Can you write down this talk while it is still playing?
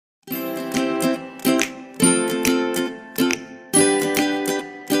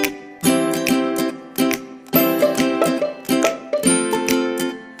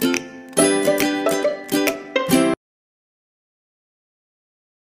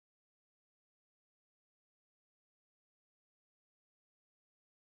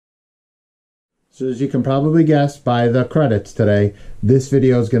So as you can probably guess by the credits today, this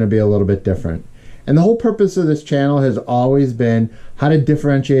video is going to be a little bit different. And the whole purpose of this channel has always been how to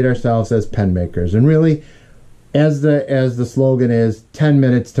differentiate ourselves as pen makers. And really, as the slogan is, 10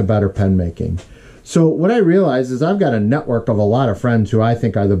 minutes to better pen making. So what I realized is I've got a network of a lot of friends who I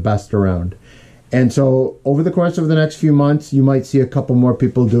think are the best around. And so over the course of the next few months, you might see a couple more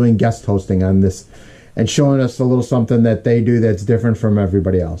people doing guest hosting on this and showing us a little something that they do that's different from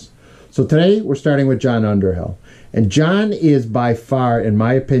everybody else. So today we're starting with John Underhill. And John is by far, in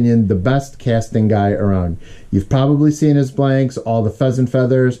my opinion, the best casting guy around. You've probably seen his blanks, all the pheasant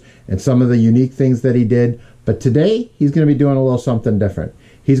feathers, and some of the unique things that he did. But today he's going to be doing a little something different.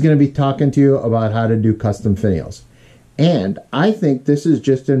 He's going to be talking to you about how to do custom finials. And I think this is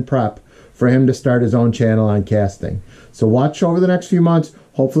just in prep for him to start his own channel on casting. So watch over the next few months.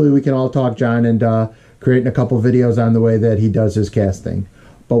 Hopefully we can all talk John into creating a couple videos on the way that he does his casting.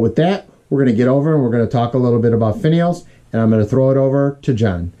 But with that, we're going to get over and we're going to talk a little bit about finials, and I'm going to throw it over to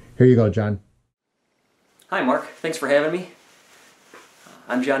John. Here you go, John. Hi, Mark. Thanks for having me.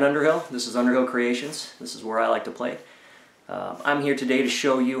 I'm John Underhill. This is Underhill Creations. This is where I like to play. I'm here today to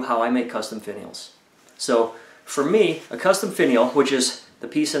show you how I make custom finials. So, for me, a custom finial, which is the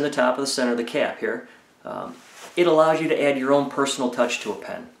piece in the top of the center of the cap here, it allows you to add your own personal touch to a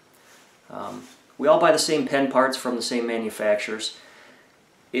pen. We all buy the same pen parts from the same manufacturers.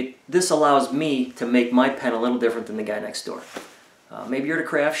 This allows me to make my pen a little different than the guy next door. Maybe you're at a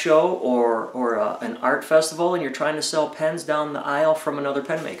craft show or an art festival and you're trying to sell pens down the aisle from another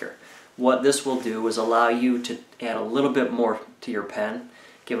pen maker. What this will do is allow you to add a little bit more to your pen,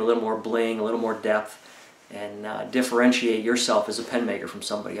 give it a little more bling, a little more depth, and differentiate yourself as a pen maker from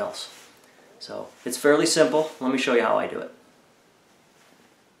somebody else. So it's fairly simple. Let me show you how I do it.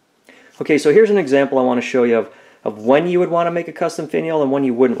 Okay, so here's an example I want to show you of when you would want to make a custom finial and when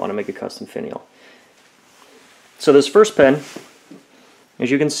you wouldn't want to make a custom finial. So this first pen,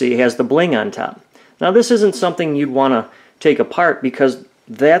 as you can see, has the bling on top. Now this isn't something you'd want to take apart because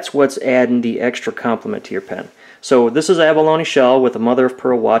that's what's adding the extra complement to your pen. So this is abalone shell with a mother of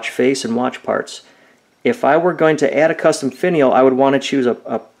pearl watch face and watch parts. If I were going to add a custom finial, I would want to choose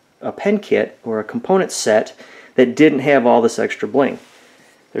a pen kit or a component set that didn't have all this extra bling.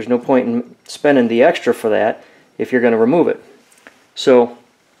 There's no point in spending the extra for that if you're going to remove it. So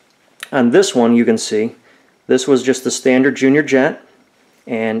on this one, you can see this was just the standard junior gent,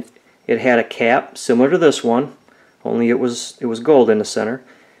 and it had a cap similar to this one, only it was gold in the center.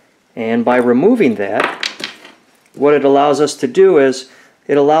 And by removing that, what it allows us to do is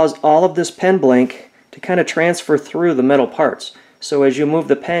it allows all of this pen blank to kind of transfer through the metal parts. So as you move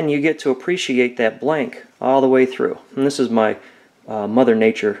the pen, you get to appreciate that blank all the way through. And this is my Mother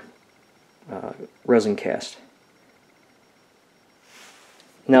Nature resin cast.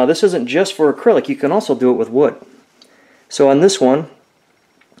 Now this isn't just for acrylic, you can also do it with wood. So on this one,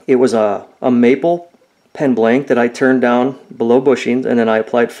 it was a maple pen blank that I turned down below bushings, and then I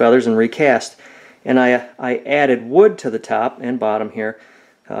applied feathers and recast. And I added wood to the top and bottom here,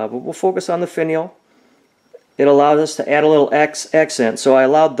 but we'll focus on the finial. It allows us to add a little accent, so I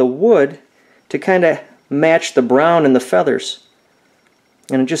allowed the wood to kind of match the brown and the feathers.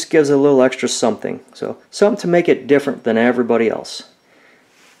 And it just gives a little extra something. So something to make it different than everybody else.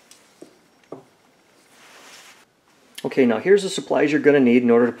 Okay, now here's the supplies you're going to need in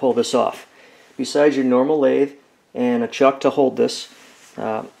order to pull this off. Besides your normal lathe and a chuck to hold this,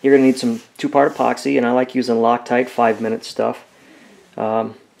 you're going to need some 2-part epoxy, and I like using Loctite 5-minute stuff. You're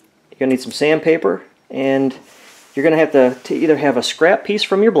going to need some sandpaper, and you're going to have to either have a scrap piece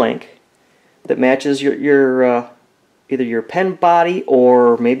from your blank that matches your either your pen body,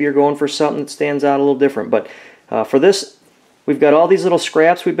 or maybe you're going for something that stands out a little different. But for this, we've got all these little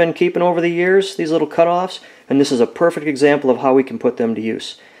scraps we've been keeping over the years, these little cutoffs, and this is a perfect example of how we can put them to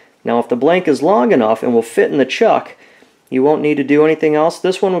use. Now if the blank is long enough and will fit in the chuck, you won't need to do anything else.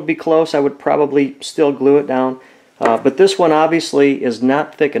 This one would be close. I would probably still glue it down. But this one obviously is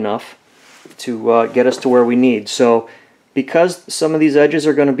not thick enough to get us to where we need. So because some of these edges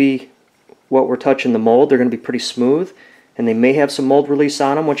are going to be what we're touching the mold, they're going to be pretty smooth, and they may have some mold release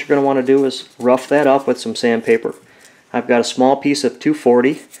on them. What you're going to want to do is rough that up with some sandpaper. I've got a small piece of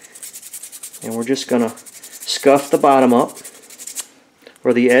 240, and we're just going to scuff the bottom up,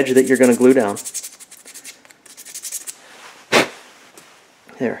 or the edge that you're going to glue down.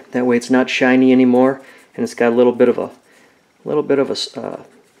 There, that way it's not shiny anymore, and it's got a little bit of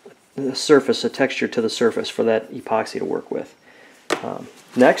a surface, a texture to the surface for that epoxy to work with.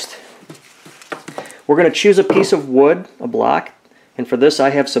 Next, we're going to choose a piece of wood, a block, and for this I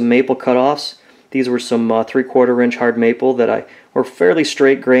have some maple cutoffs. These were some 3/4 inch hard maple that were fairly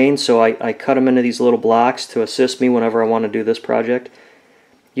straight grain, so I cut them into these little blocks to assist me whenever I want to do this project.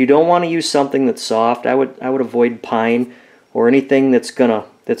 You don't want to use something that's soft. I would avoid pine or anything that's gonna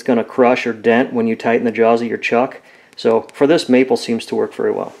crush or dent when you tighten the jaws of your chuck. So for this, maple seems to work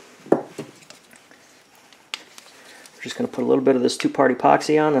very well. We're just going to put a little bit of this 2-part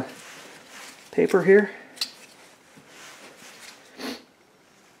epoxy on the paper here.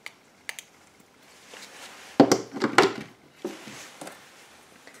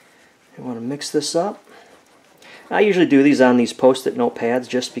 You want to mix this up. I usually do these on these Post-it note pads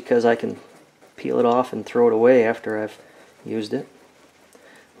just because I can peel it off and throw it away after I've used it.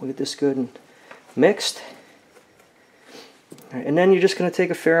 We'll get this good and mixed. All right, and then you're just going to take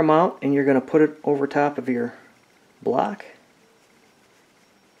a fair amount and you're going to put it over top of your block.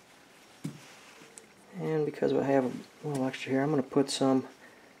 And because I have a little extra here, I'm going to put some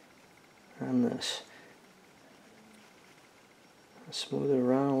on this. Smooth it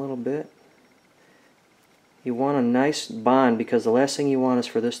around a little bit. You want a nice bond because the last thing you want is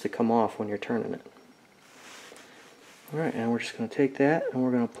for this to come off when you're turning it. Alright, and we're just going to take that and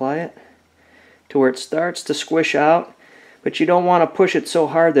we're going to apply it to where it starts to squish out, but you don't want to push it so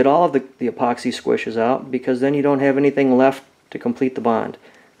hard that all of the epoxy squishes out, because then you don't have anything left to complete the bond.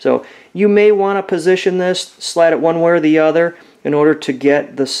 So you may want to position this, slide it one way or the other in order to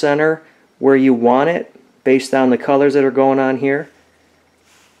get the center where you want it based on the colors that are going on here.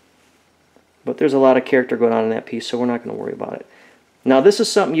 But there's a lot of character going on in that piece, so we're not going to worry about it. Now this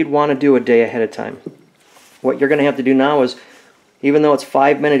is something you'd want to do a day ahead of time. What you're going to have to do now is, even though it's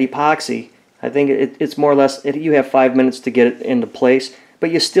 5-minute epoxy, I think it's more or less, you have 5 minutes to get it into place, but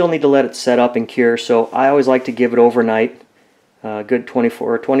you still need to let it set up and cure. So I always like to give it overnight, good 20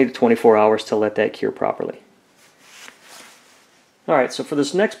 to 24 hours to let that cure properly. Alright, so for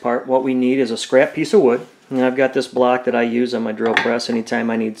this next part, what we need is a scrap piece of wood. And I've got this block that I use on my drill press anytime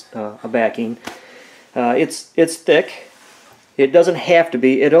I need a backing. It's thick. It doesn't have to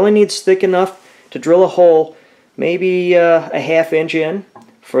be. It only needs thick enough to drill a hole maybe a 1/2 inch in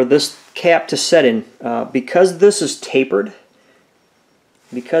for this cap to set in. Because this is tapered,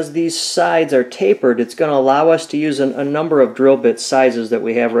 because these sides are tapered, it's going to allow us to use a number of drill bit sizes that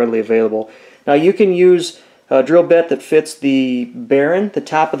we have readily available. Now you can use a drill bit that fits the Baron, the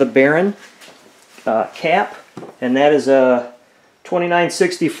top of the Baron cap, and that is a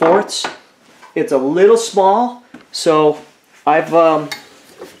 29/64. It's a little small, so I've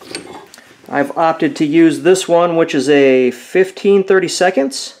opted to use this one, which is a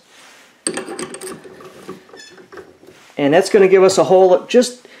 15/32, and that's going to give us a hole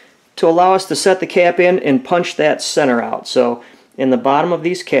just to allow us to set the cap in and punch that center out. So in the bottom of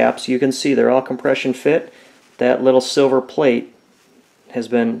these caps, you can see they're all compression fit. That little silver plate has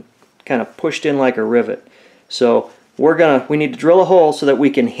been kind of pushed in like a rivet. So we need to drill a hole so that we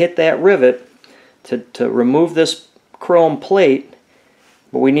can hit that rivet to remove this chrome plate,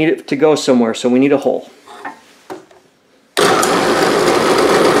 but we need it to go somewhere, so we need a hole.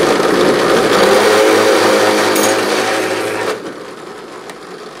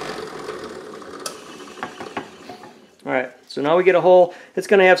 Alright, so now we get a hole. It's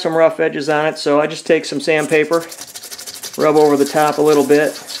going to have some rough edges on it, so I just take some sandpaper, rub over the top a little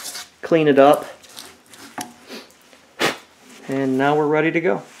bit, clean it up, and now we're ready to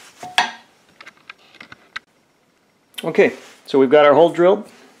go. Okay, so we've got our hole drilled.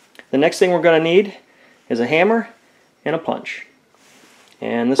 The next thing we're going to need is a hammer and a punch.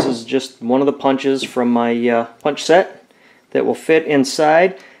 And this is just one of the punches from my punch set that will fit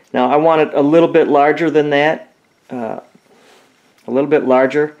inside. Now I want it a little bit larger than that,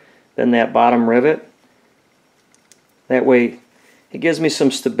 bottom rivet. That way it gives me some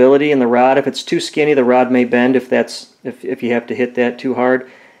stability in the rod. If it's too skinny, the rod may bend if you have to hit that too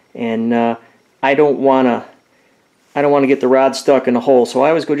hard. And I don't want to get the rod stuck in a hole, so I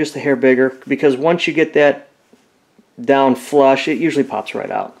always go just a hair bigger, because once you get that down flush, it usually pops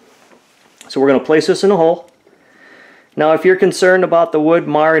right out. So we're going to place this in a hole. Now if you're concerned about the wood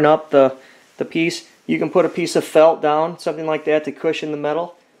marring up the piece, you can put a piece of felt down, something like that, to cushion the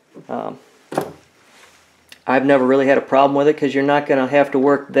metal. I've never really had a problem with it because you're not going to have to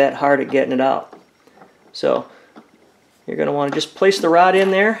work that hard at getting it out. So you're going to want to just place the rod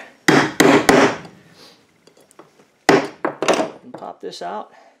in there and pop this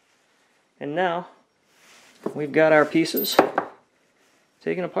out. And now we've got our pieces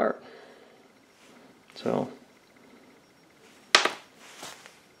taken apart. So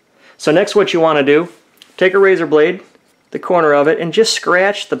next what you want to do, take a razor blade, the corner of it, and just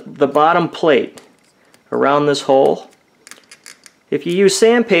scratch the bottom plate around this hole. If you use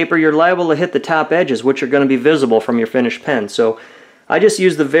sandpaper, you're liable to hit the top edges, which are going to be visible from your finished pen. So I just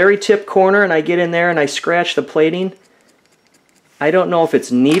use the very tip corner and I get in there and I scratch the plating. I don't know if it's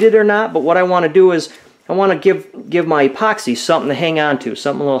needed or not, but what I want to do is I want to give my epoxy something to hang on to,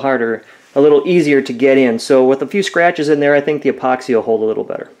 something a little harder, a little easier to get in. So with a few scratches in there, I think the epoxy will hold a little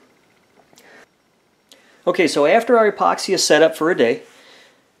better. Okay, so after our epoxy is set up for a day,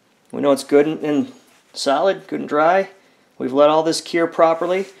 we know it's good and solid, good and dry. We've let all this cure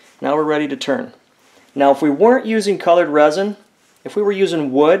properly. Now we're ready to turn. Now if we weren't using colored resin, if we were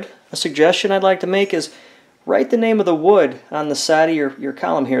using wood, a suggestion I'd like to make is write the name of the wood on the side of your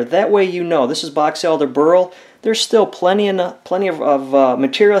column here. That way you know. This is box elder burl. There's still plenty of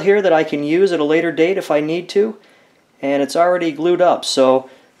material here that I can use at a later date if I need to. And it's already glued up. So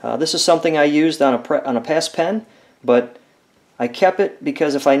this is something I used on a past pen, but I kept it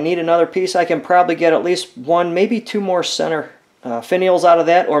because if I need another piece, I can probably get at least one, maybe two more center finials out of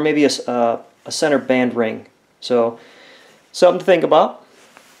that, or maybe a center band ring. So something to think about.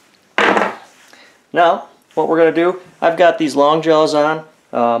 Now, what we're going to do, I've got these long jaws on.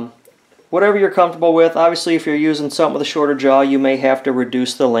 Whatever you're comfortable with. Obviously, if you're using something with a shorter jaw, you may have to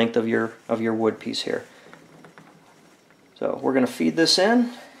reduce the length of your wood piece here. So we're going to feed this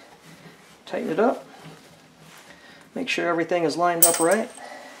in, tighten it up. Make sure everything is lined up right.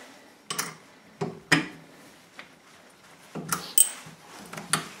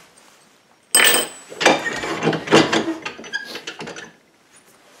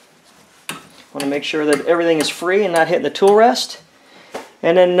 Want to make sure that everything is free and not hitting the tool rest.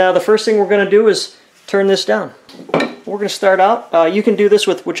 And then the first thing we're going to do is turn this down. We're going to start out. You can do this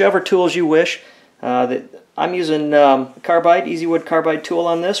with whichever tools you wish. I'm using carbide, Easy Wood carbide tool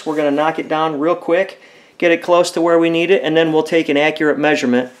on this. We're going to knock it down real quick, get it close to where we need it, and then we'll take an accurate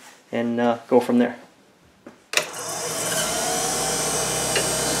measurement and go from there.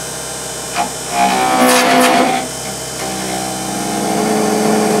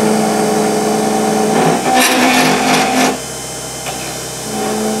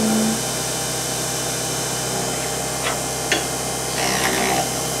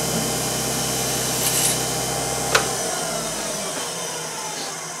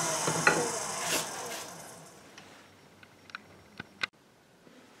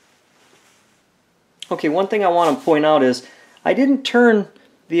 Okay, one thing I want to point out is I didn't turn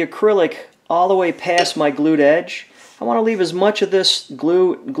the acrylic all the way past my glued edge. I want to leave as much of this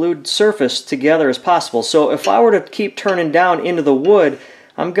glued surface together as possible. So if I were to keep turning down into the wood,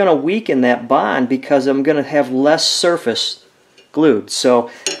 I'm going to weaken that bond because I'm going to have less surface glued.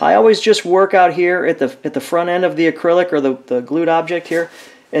 So I always just work out here at the front end of the acrylic or the glued object here,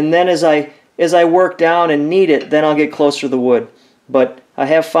 and then as I work down and knead it, then I'll get closer to the wood. But I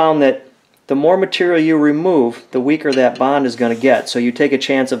have found that the more material you remove, the weaker that bond is going to get. So you take a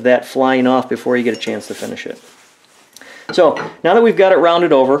chance of that flying off before you get a chance to finish it. So now that we've got it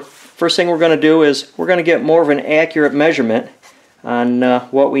rounded over, first thing we're going to do is we're going to get more of an accurate measurement on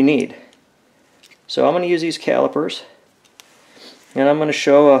what we need. So I'm going to use these calipers, and I'm going to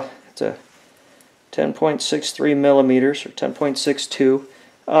show it's a 10.63 millimeters or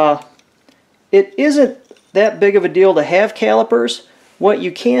 10.62. It isn't that big of a deal to have calipers. What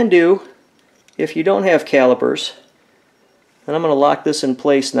you can do if you don't have calipers, and I'm going to lock this in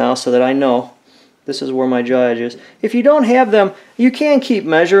place now so that I know this is where my jaw edge is. If you don't have them, you can keep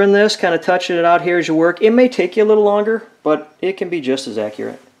measuring this, kind of touching it out here as you work. It may take you a little longer, but it can be just as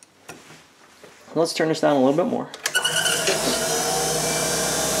accurate. Let's turn this down a little bit more.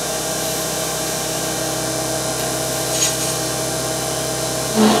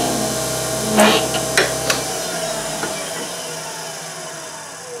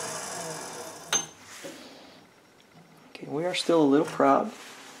 We are still a little proud.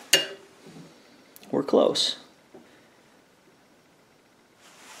 We're close.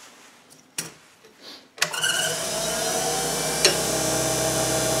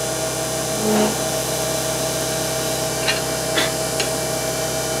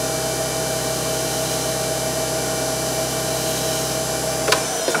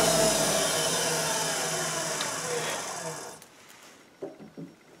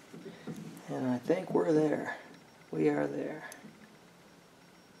 And I think we're there. We are there.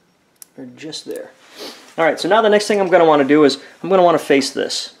 We're just there. Alright, so now the next thing I'm going to want to do is I'm going to want to face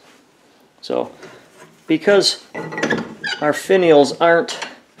this. So, because our finials aren't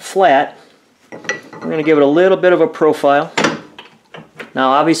flat, we're going to give it a little bit of a profile.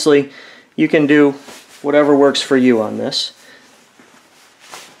 Now obviously you can do whatever works for you on this.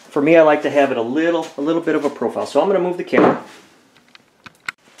 For me, I like to have it a little bit of a profile. So I'm going to move the camera.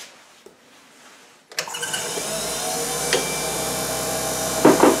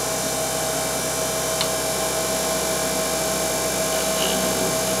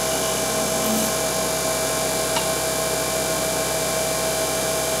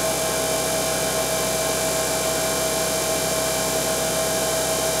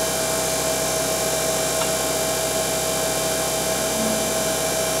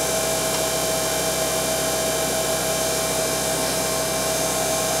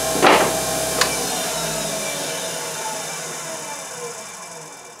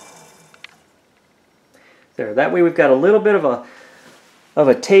 There, that way we've got a little bit of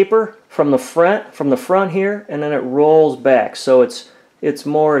a taper from the front here, and then it rolls back, so it's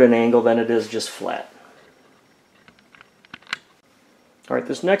more at an angle than it is just flat. Alright,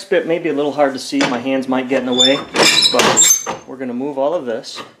 this next bit may be a little hard to see, my hands might get in the way, but we're going to move all of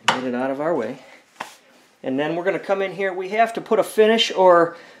this, get it out of our way. And then we're going to come in here, we have to put a finish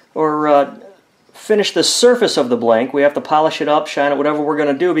or finish the surface of the blank. We have to polish it up, shine it, whatever we're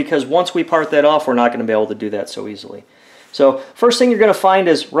going to do, because once we part that off, we're not going to be able to do that so easily. So first thing you're going to find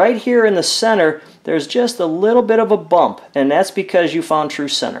is right here in the center, there's just a little bit of a bump, and that's because you found true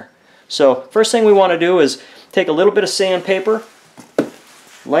center. So first thing we want to do is take a little bit of sandpaper,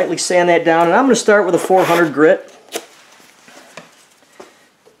 lightly sand that down, and I'm going to start with a 400 grit.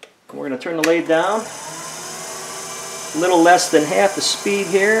 We're going to turn the lathe down, a little less than half the speed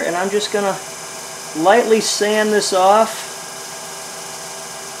here, and I'm just going to lightly sand this off.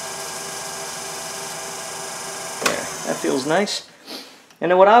 That feels nice. And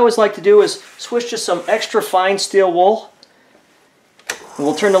then what I always like to do is switch to some extra fine steel wool. And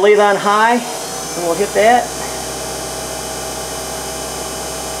we'll turn the lathe on high and we'll hit that.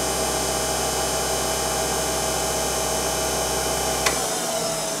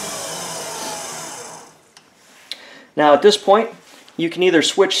 Now at this point you can either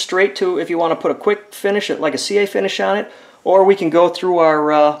switch straight to, if you want to put a quick finish, like a CA finish on it, or we can go through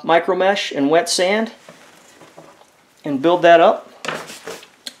our micro mesh and wet sand and build that up.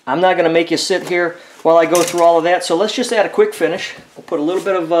 I'm not going to make you sit here while I go through all of that, so let's just add a quick finish. We'll put a little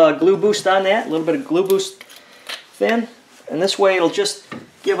bit of glue boost on that, a little bit of glue boost thin, and this way it'll just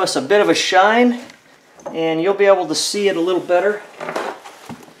give us a bit of a shine and you'll be able to see it a little better.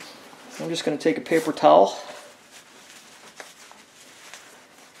 I'm just going to take a paper towel.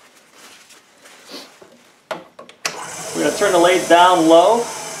 We're going to turn the lathe down low.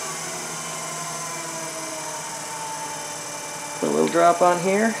 Put a little drop on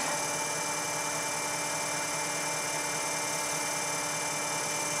here.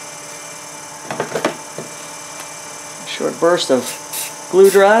 A short burst of glue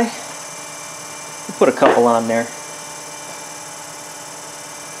dry. We'll put a couple on there.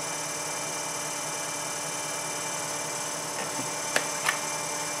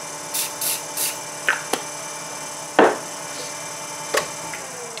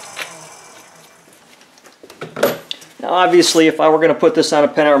 Now obviously if I were going to put this on a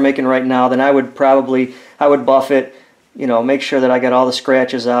pen I were making right now, then I would buff it, you know, make sure that I got all the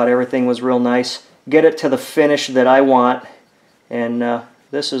scratches out, everything was real nice, get it to the finish that I want, and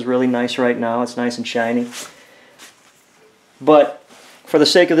this is really nice right now, it's nice and shiny. But for the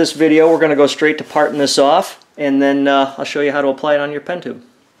sake of this video we're going to go straight to parting this off, and then I'll show you how to apply it on your pen tube.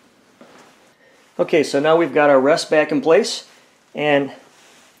 Okay, so now we've got our rest back in place, and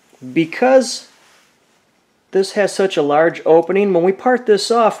because this has such a large opening, when we part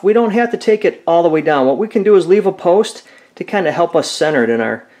this off, we don't have to take it all the way down. What we can do is leave a post to kind of help us center it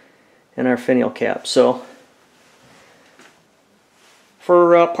in our finial cap. So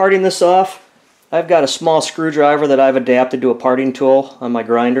for parting this off, I've got a small screwdriver that I've adapted to a parting tool on my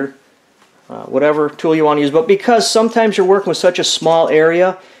grinder. Whatever tool you want to use, but because sometimes you're working with such a small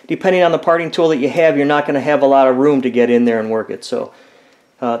area, depending on the parting tool that you have, you're not going to have a lot of room to get in there and work it. So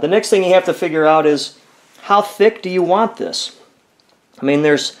the next thing you have to figure out is, how thick do you want this? I mean,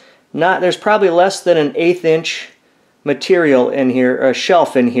 there's probably less than an 1/8 inch material in here, or a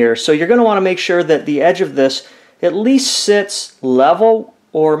shelf in here, so you're going to want to make sure that the edge of this at least sits level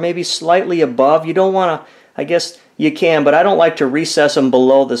or maybe slightly above. You don't want to, I guess you can, but I don't like to recess them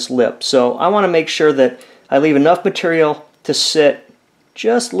below this lip, so I want to make sure that I leave enough material to sit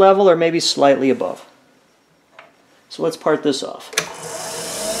just level or maybe slightly above. So let's part this off.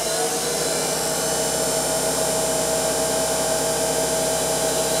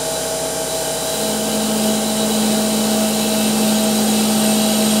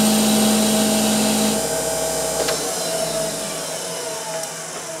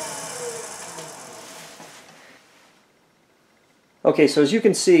 Okay, so as you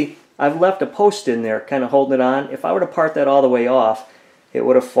can see, I've left a post in there kind of holding it on. If I were to part that all the way off, it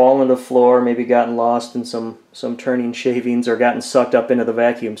would have fallen to the floor, maybe gotten lost in some turning shavings, or gotten sucked up into the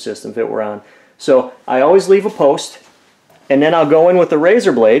vacuum system if it were on. So I always leave a post, and then I'll go in with the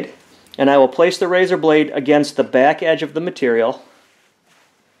razor blade, and I will place the razor blade against the back edge of the material,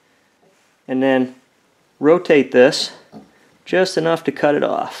 and then rotate this just enough to cut it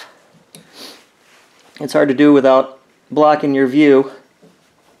off. It's hard to do without blocking your view.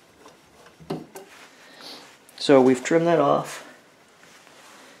 So we've trimmed that off,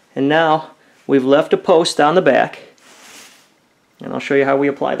 and now we've left a post on the back, and I'll show you how we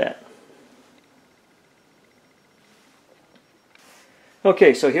apply that.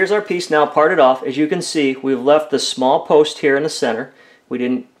 Okay, so here's our piece now parted off. As you can see, we've left the small post here in the center. We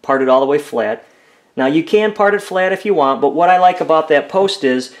didn't part it all the way flat. Now you can part it flat if you want, but what I like about that post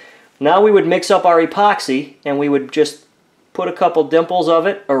is now we would mix up our epoxy and we would just put a couple dimples of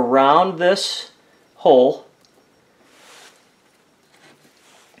it around this hole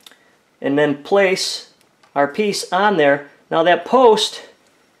and then place our piece on there. Now that post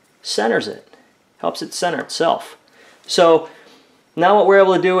centers it, helps it center itself. So now what we're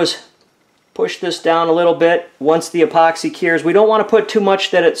able to do is push this down a little bit once the epoxy cures. We don't want to put too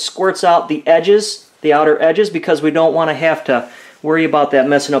much that it squirts out the edges, the outer edges, because we don't want to have to worry about that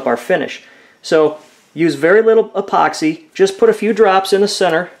messing up our finish. So use very little epoxy, just put a few drops in the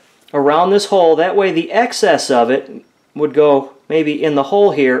center around this hole. That way the excess of it would go maybe in the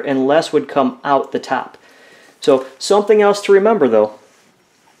hole here and less would come out the top. So something else to remember though,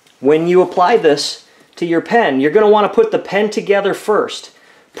 when you apply this to your pen, you're going to want to put the pen together first.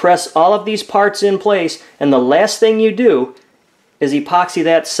 Press all of these parts in place, and the last thing you do is epoxy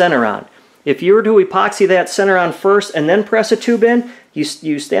that center on. If you were to epoxy that center on first and then press a tube in,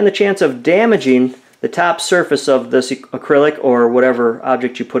 you stand the chance of damaging the top surface of this acrylic or whatever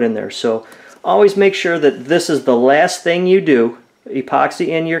object you put in there. So always make sure that this is the last thing you do, epoxy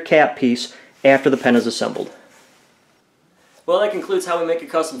in your cap piece after the pen is assembled. Well, that concludes how we make a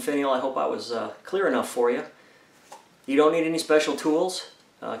custom finial. I hope I was clear enough for you. You don't need any special tools.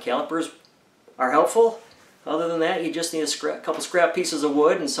 Calipers are helpful. Other than that, you just need a couple scrap pieces of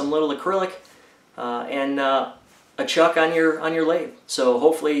wood and some little acrylic and a chuck on your lathe. So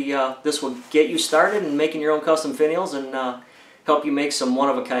hopefully this will get you started in making your own custom finials and help you make some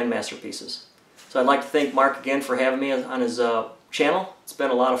one-of-a-kind masterpieces. So I'd like to thank Mark again for having me on his channel. It's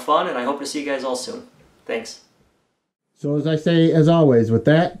been a lot of fun, and I hope to see you guys all soon. Thanks. So as I say, as always, with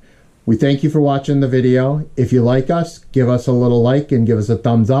that, we thank you for watching the video. If you like us, give us a little like and give us a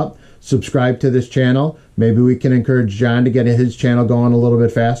thumbs up. Subscribe to this channel. Maybe we can encourage John to get his channel going a little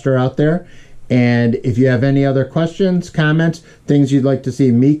bit faster out there. And if you have any other questions, comments, things you'd like to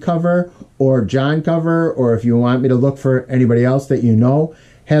see me cover or John cover, or if you want me to look for anybody else that you know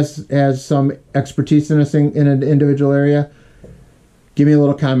has some expertise in an individual area, give me a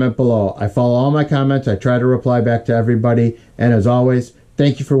little comment below. I follow all my comments. I try to reply back to everybody. And as always,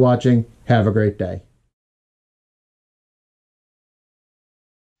 thank you for watching. Have a great day.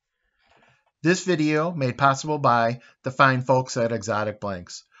 This video made possible by the fine folks at Exotic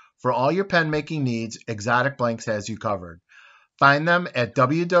Blanks. For all your pen making needs, Exotic Blanks has you covered. Find them at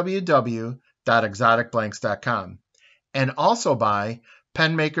www.exoticblanks.com. And also by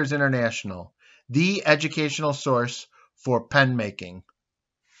Pen Makers International, the educational source for pen making.